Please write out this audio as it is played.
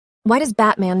Why does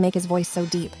Batman make his voice so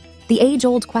deep? The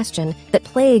age-old question that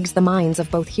plagues the minds of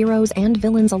both heroes and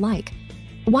villains alike.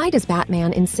 Why does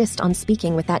Batman insist on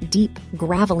speaking with that deep,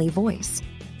 gravelly voice?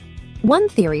 One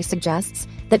theory suggests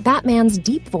that Batman's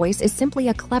deep voice is simply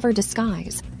a clever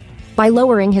disguise. By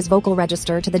lowering his vocal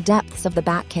register to the depths of the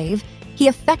Batcave, he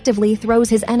effectively throws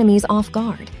his enemies off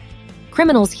guard.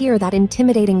 Criminals hear that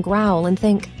intimidating growl and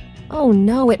think, "Oh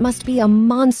no, it must be a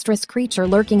monstrous creature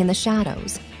lurking in the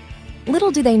shadows."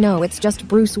 Little do they know it's just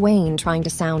Bruce Wayne trying to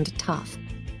sound tough.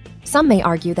 Some may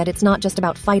argue that it's not just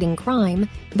about fighting crime,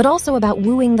 but also about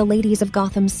wooing the ladies of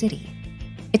Gotham City.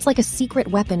 It's like a secret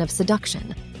weapon of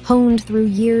seduction, honed through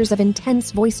years of intense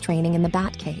voice training in the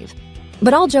Batcave.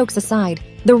 But all jokes aside,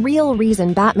 the real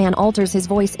reason Batman alters his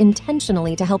voice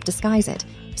intentionally to help disguise it,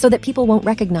 so that people won't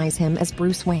recognize him as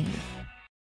Bruce Wayne.